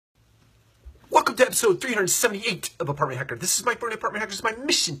Welcome to episode 378 of Apartment Hacker. This is Mike Burnett, Apartment Hacker. It's my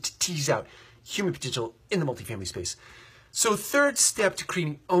mission to tease out human potential in the multifamily space. So third step to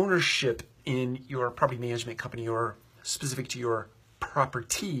creating ownership in your property management company or specific to your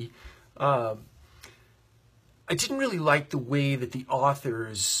property. I didn't really like the way that the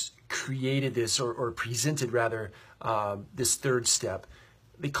authors created this or presented rather this third step.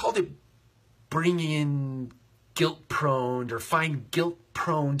 They called it bring in guilt-prone or find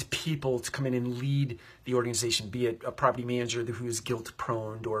guilt-prone people to come in and lead the organization, be it a property manager who is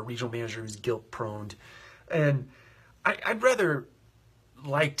guilt-prone or a regional manager who's guilt-prone. And I'd rather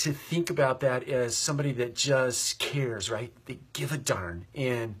like to think about that as somebody that just cares, right? They give a darn,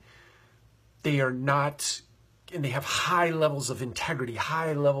 and they are not, and they have high levels of integrity,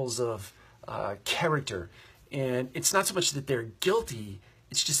 high levels of character. And it's not so much that they're guilty,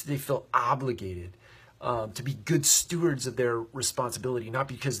 it's just that they feel obligated to be good stewards of their responsibility, not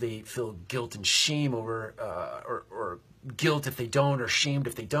because they feel guilt and shame over, or guilt if they don't, or shamed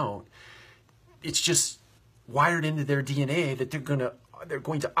if they don't. It's just wired into their DNA that they're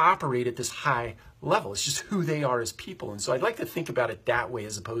going to operate at this high level. It's just who they are as people. And so I'd like to think about it that way,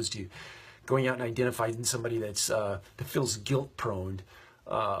 as opposed to going out and identifying somebody that's that feels guilt prone.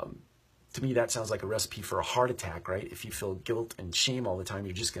 To me, that sounds like a recipe for a heart attack, right? If you feel guilt and shame all the time,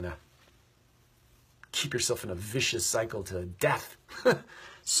 you're just gonna keep yourself in a vicious cycle to death.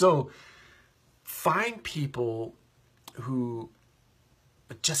 So find people who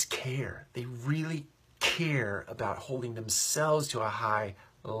just care. They really care about holding themselves to a high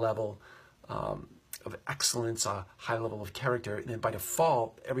level of excellence, a high level of character. And then by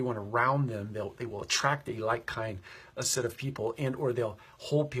default, everyone around them, they will attract a like kind a set of people, and or they'll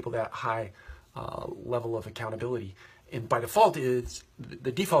hold people that high level of accountability. And by default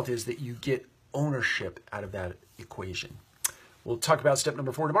the default is that you get ownership out of that equation. We'll talk about step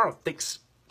number 4 tomorrow. Thanks.